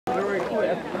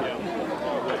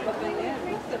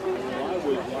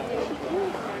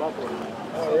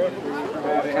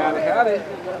Howdy.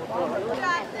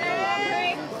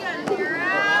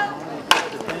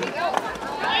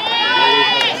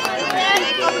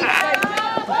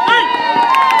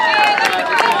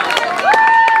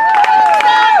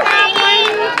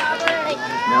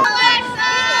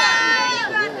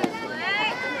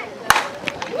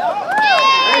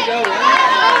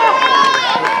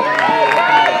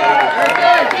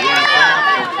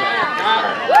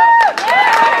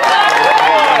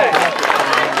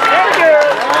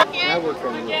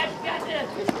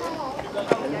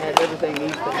 Everything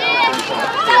needs to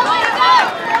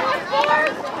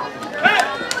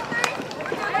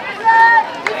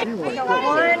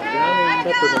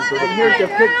and here's your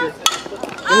picture.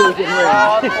 Who was getting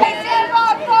ready?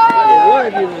 One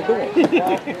of you was going.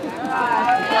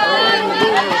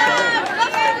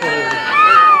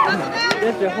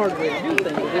 That's a hard way to do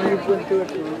things. Then you put to it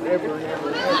forever and ever and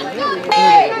ever.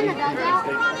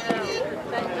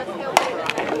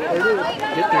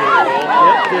 Get there.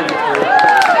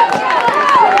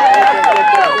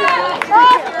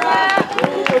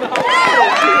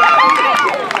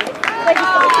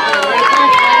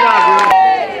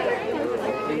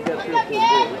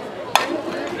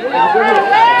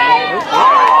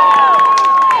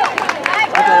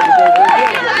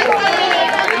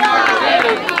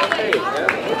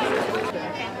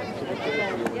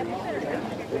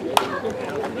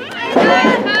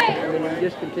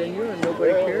 Just continue and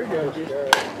nobody cared. Just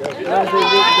as long as they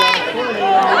did down the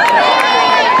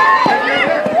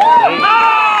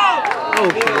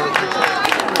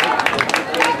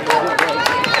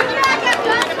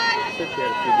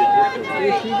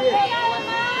Yes, she did.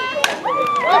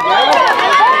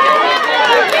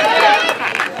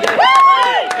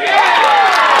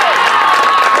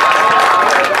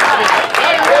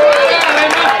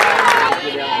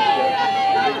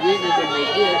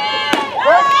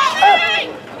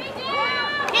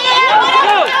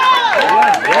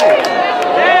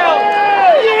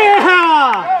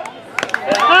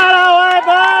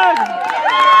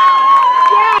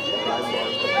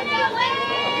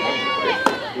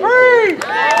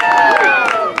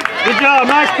 Good job,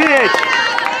 nice pitch.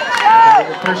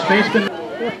 First baseman.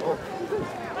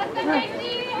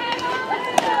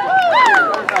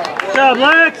 Good job,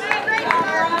 Lex.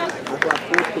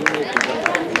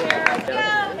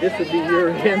 This would be your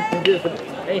end. This would be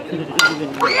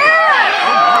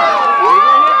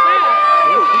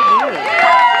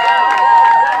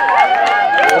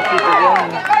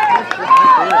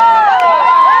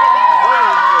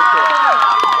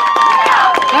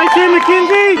Nice hit,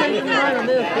 McKenzie.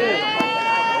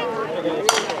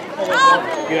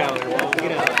 Get out of there,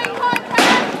 get out.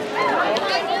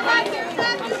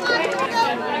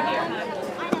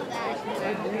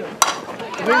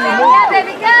 Yeah,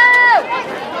 baby, go!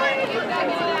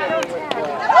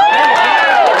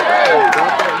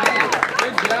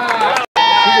 Good job.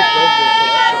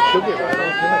 She'll get right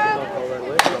off. She'll knock all that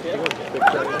leg off. She'll just pick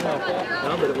that one off.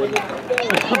 No, but it wasn't.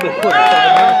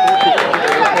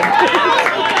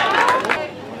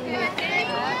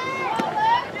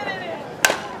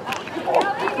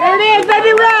 There it is,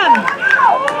 baby, run! Run,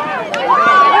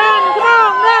 come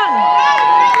on, run!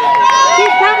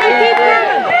 Keep coming, keep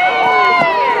coming!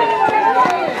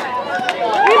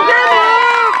 Keep coming!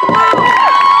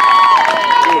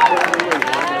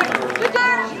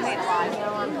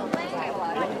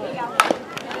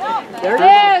 There it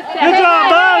is! Good job,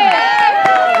 bud!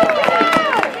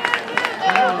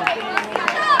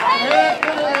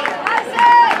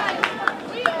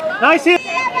 Nice hit!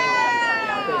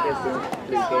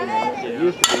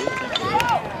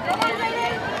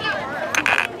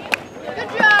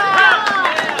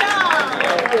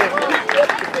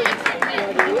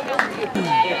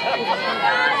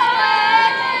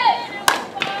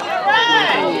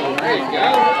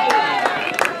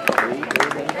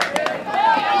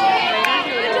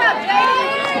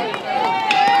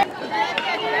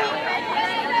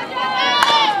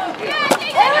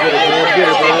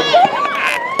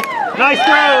 Nice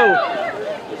throw!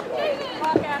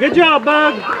 Good job,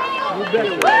 Bug! You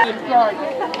better win.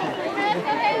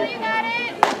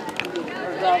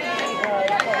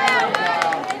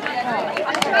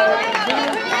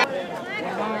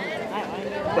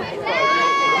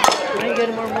 I ain't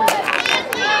getting more money.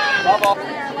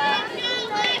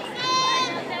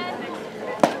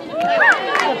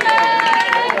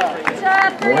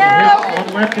 One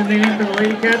left in the end for the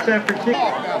Lady Cats after 6.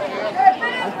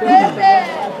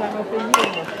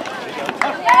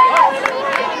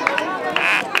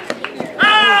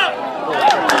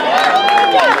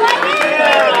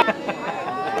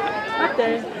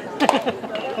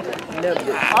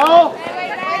 Oh!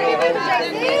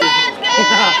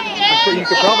 You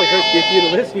could probably hurt, if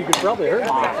you'd listen, you could probably hurt me.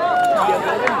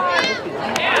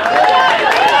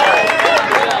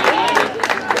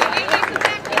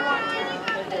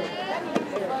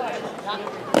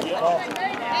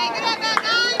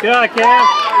 Good, Cam.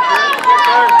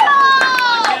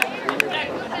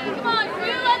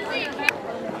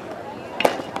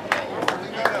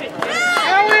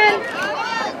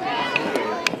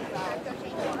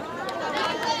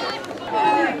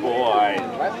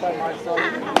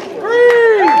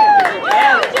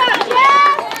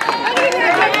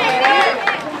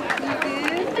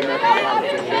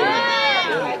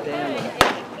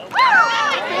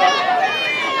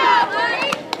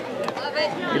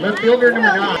 Left fielder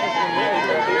number 9.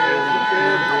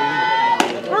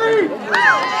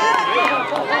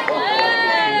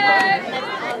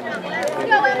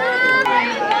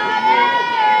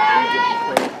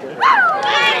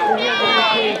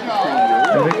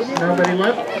 Nobody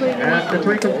left. At the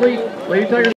 3 complete. Lady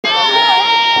Tigers.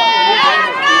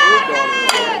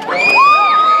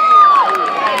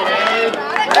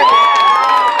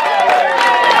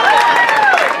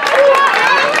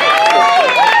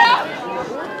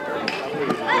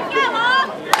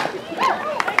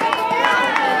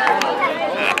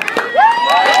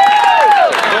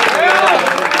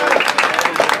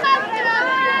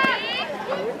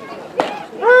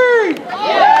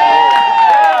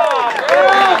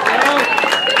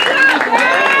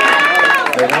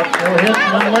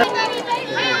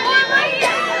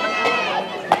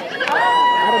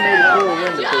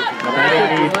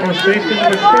 First baseman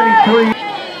number 23.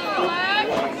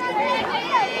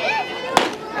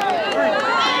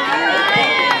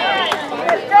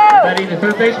 Batting the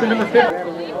third baseman number 50.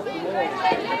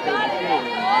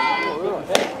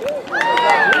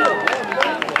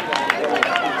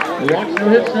 Walks, no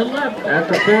hits, none left.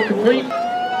 After 4 complete.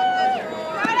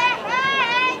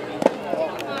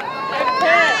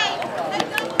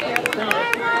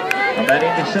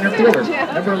 Batting the center fielder,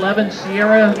 number 11,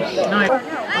 Sierra Sniper.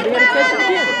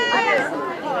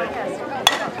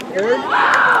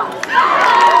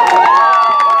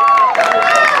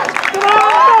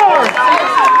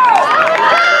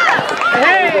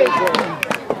 Hey!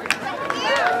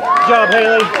 Good job,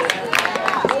 Haley.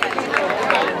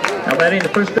 Now batting the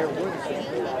first. Yeah.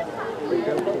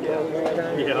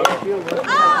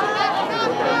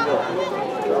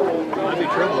 Might be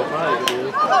trouble if I do.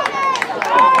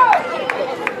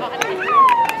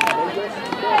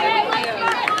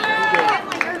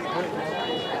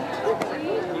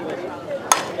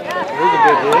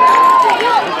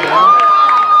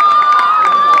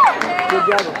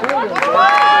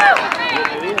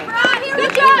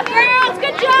 Good job, girls!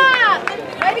 Good job!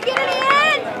 Ready to get it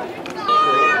in?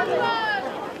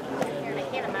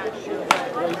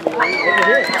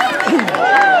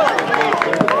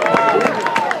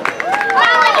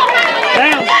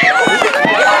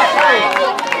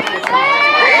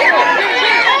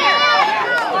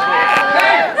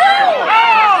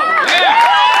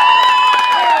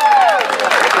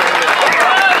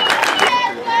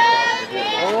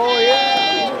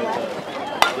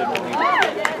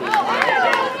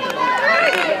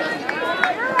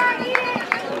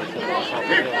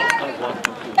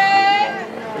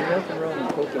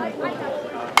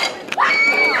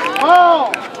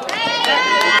 Oh!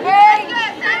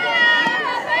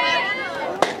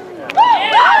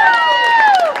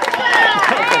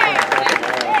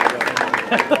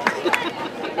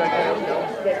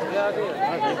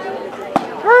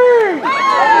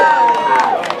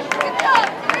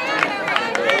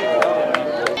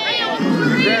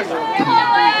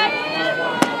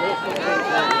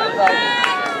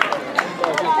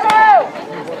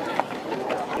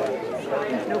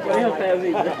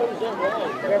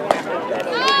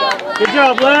 Good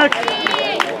job, Lex.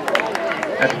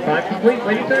 After 5 complete,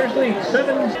 Lady Tigers lead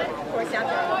 7.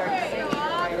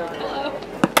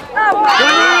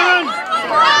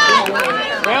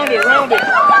 Round it, round it.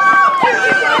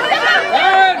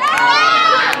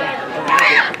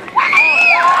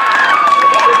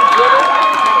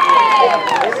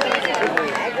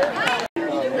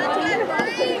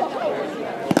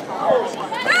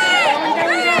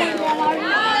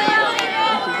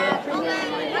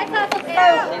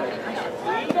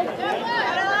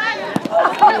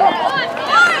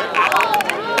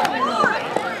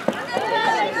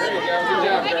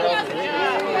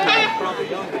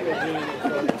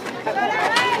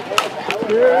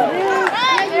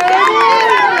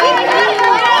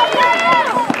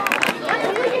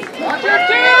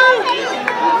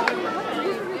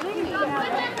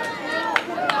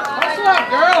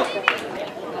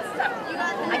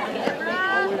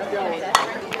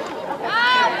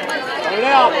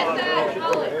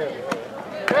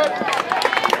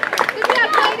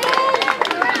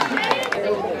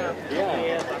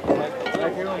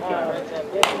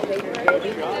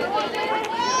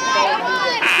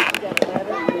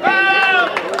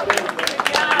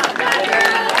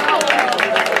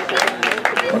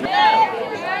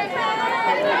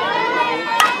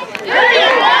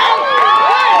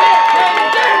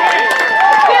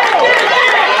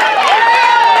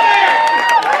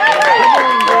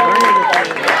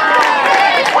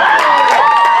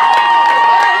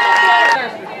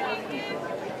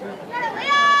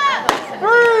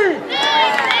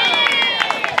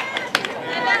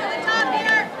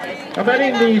 How about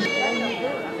in these?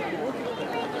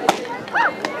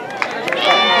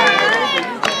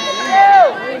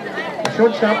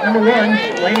 Shortstop number 1,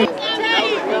 Laney.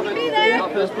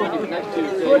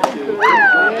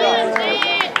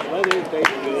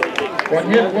 One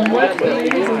hit, one left, but he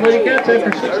didn't let it get to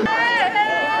for 6 minutes.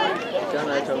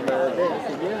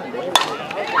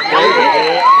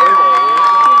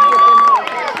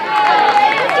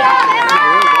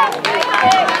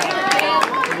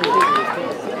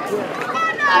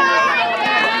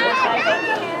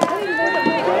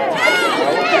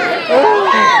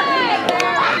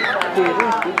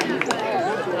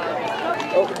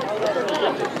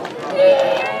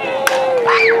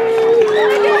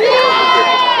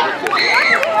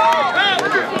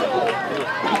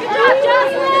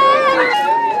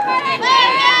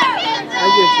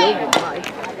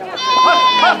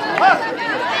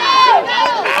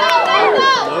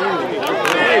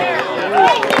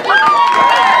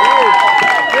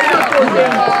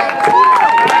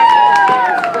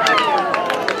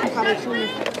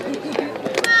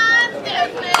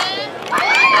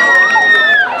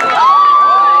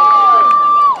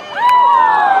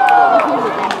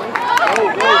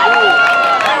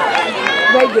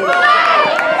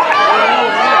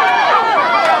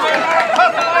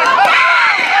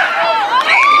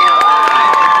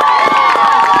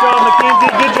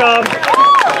 Good job.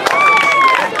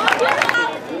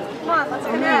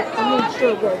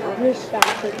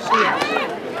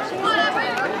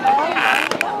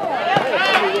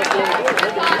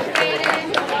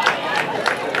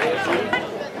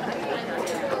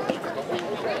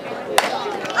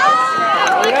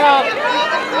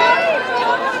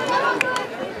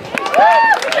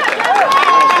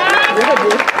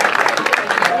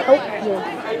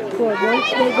 Once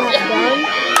they got done,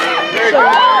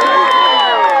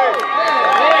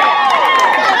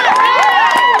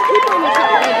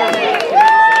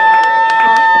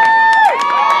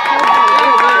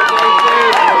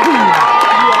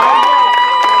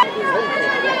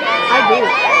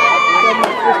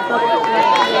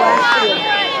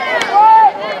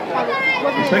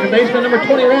 Second baseman number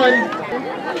 21.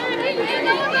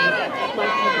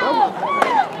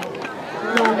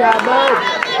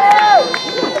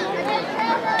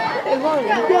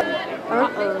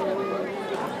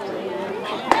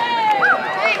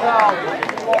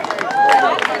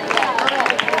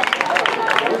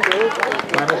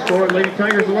 Final score, Lady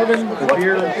Tigers 11,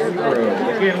 Bevier 0.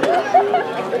 Again.